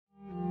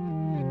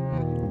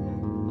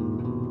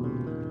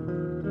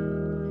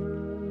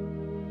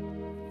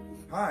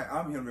Hi,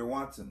 I'm Henry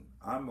Watson.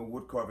 I'm a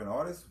wood carving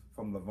artist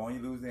from Livonia,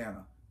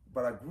 Louisiana,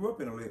 but I grew up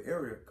in a little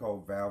area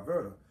called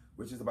Valverta,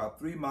 which is about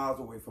 3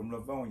 miles away from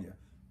Livonia.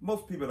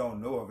 Most people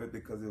don't know of it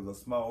because it was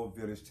a small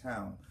village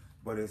town,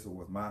 but it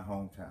was my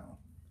hometown.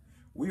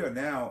 We are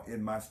now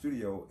in my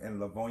studio in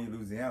Livonia,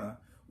 Louisiana,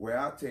 where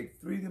I do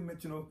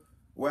three-dimensional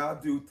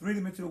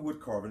wood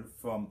carving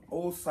from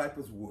old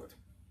cypress wood.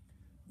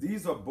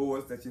 These are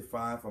boards that you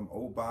find from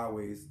old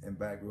byways and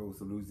back roads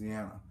of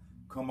Louisiana,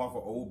 come off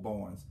of old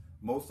barns.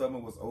 Most of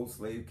them was old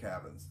slave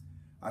cabins.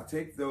 I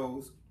take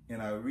those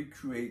and I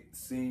recreate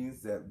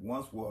scenes that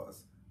once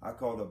was. I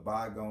call the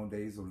bygone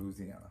days of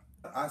Louisiana.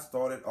 I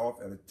started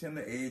off at a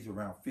tender age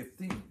around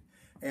 15.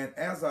 And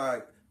as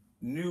I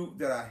knew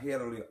that I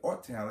had a little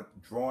art talent,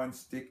 drawing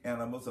stick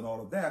animals and all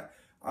of that,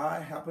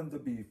 I happened to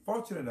be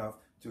fortunate enough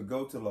to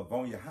go to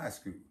Livonia High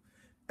School.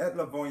 At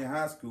Livonia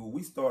High School,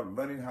 we started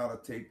learning how to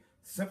take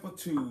simple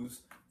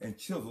tools and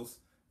chisels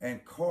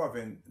and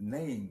carving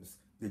names,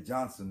 the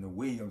Johnson, the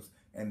Williams,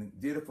 and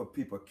did it for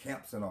people,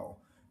 camps and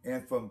all.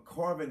 And from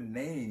carving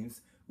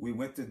names, we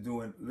went to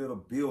doing little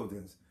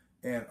buildings.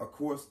 And of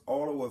course,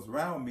 all that was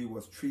around me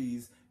was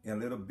trees and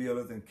little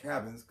buildings and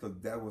cabins, because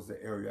that was the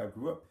area I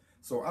grew up.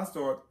 So I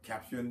started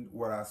capturing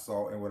what I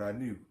saw and what I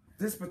knew.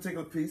 This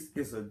particular piece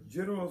is a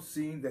general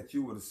scene that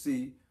you would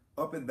see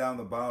up and down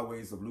the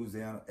byways of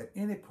Louisiana at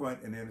any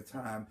point in any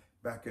time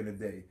back in the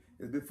day.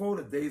 It's before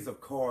the days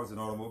of cars and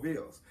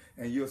automobiles.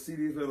 And you'll see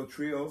these little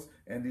trails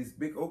and these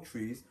big oak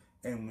trees.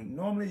 And when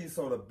normally you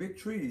saw the big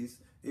trees,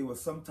 it was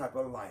some type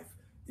of life.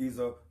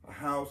 Either a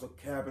house, a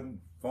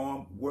cabin,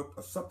 farm, work,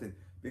 or something.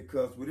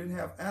 Because we didn't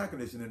have air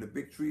conditioning, the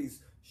big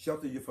trees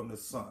sheltered you from the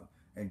sun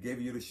and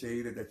gave you the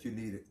shade that you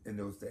needed in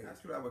those days.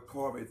 Actually, I would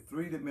carve it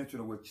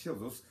three-dimensional with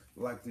chisels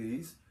like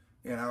these.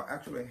 And I'll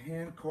actually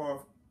hand carve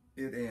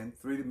it in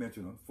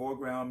three-dimensional,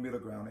 foreground, middle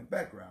ground, and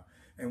background.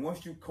 And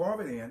once you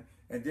carve it in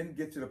and then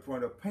get to the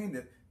point of painting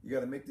it, you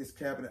got to make this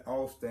cabinet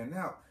all stand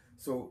out.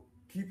 So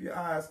keep your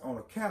eyes on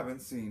a cabin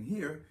scene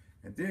here,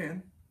 and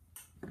then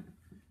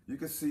you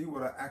can see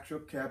what an actual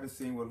cabin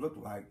scene will look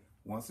like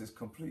once it's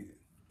completed.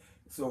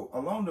 So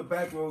along the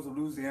back roads of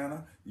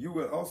Louisiana, you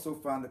will also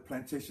find the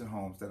plantation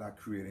homes that I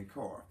create and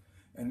carve.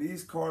 And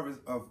these carvings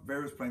of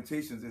various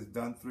plantations is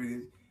done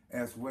 3D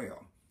as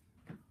well.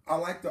 I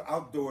like the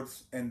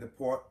outdoors, and the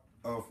part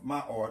of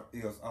my art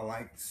is I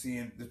like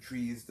seeing the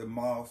trees, the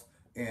moss,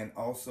 and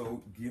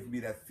also give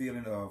me that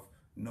feeling of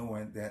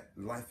knowing that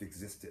life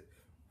existed,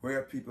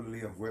 where people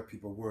live, where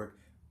people work.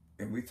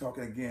 And we're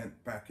talking again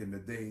back in the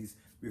days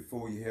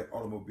before you had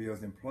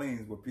automobiles and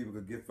planes where people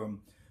could get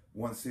from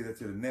one city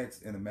to the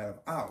next in a matter of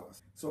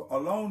hours. So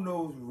along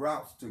those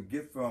routes to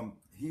get from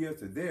here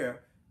to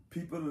there,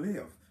 people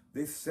live,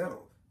 they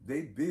settle,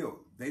 they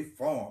build, they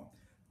farm.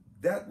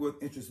 That would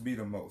interest me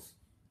the most.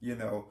 You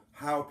know,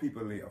 how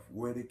people live,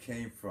 where they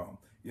came from,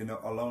 you know,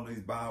 along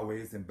these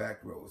byways and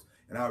back roads.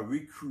 And I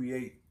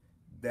recreate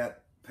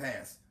that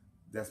past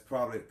that's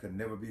probably could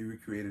never be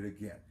recreated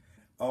again.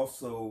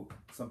 Also,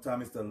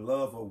 sometimes it's the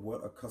love of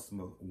what a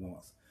customer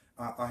wants.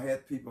 I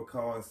had people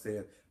call and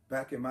said,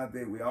 back in my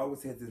day, we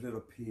always had this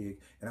little pig,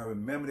 and I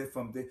remembered it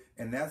from there,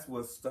 and that's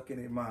what stuck in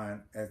their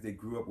mind as they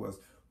grew up was,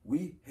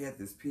 we had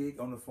this pig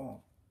on the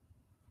farm.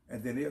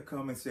 And then they'll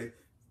come and say,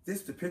 this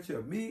is the picture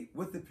of me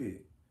with the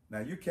pig. Now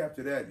you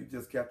capture that, you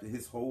just capture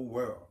his whole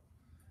world.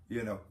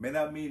 You know, may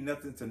not mean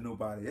nothing to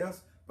nobody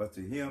else, but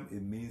to him,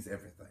 it means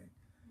everything.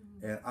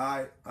 Mm-hmm. And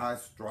I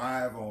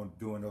strive on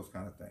doing those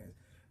kind of things.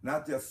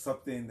 Not just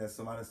something that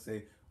somebody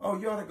say, oh,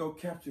 you ought to go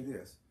capture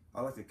this.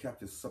 I like to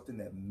capture something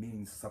that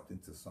means something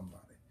to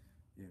somebody,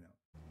 you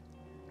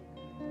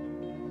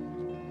know.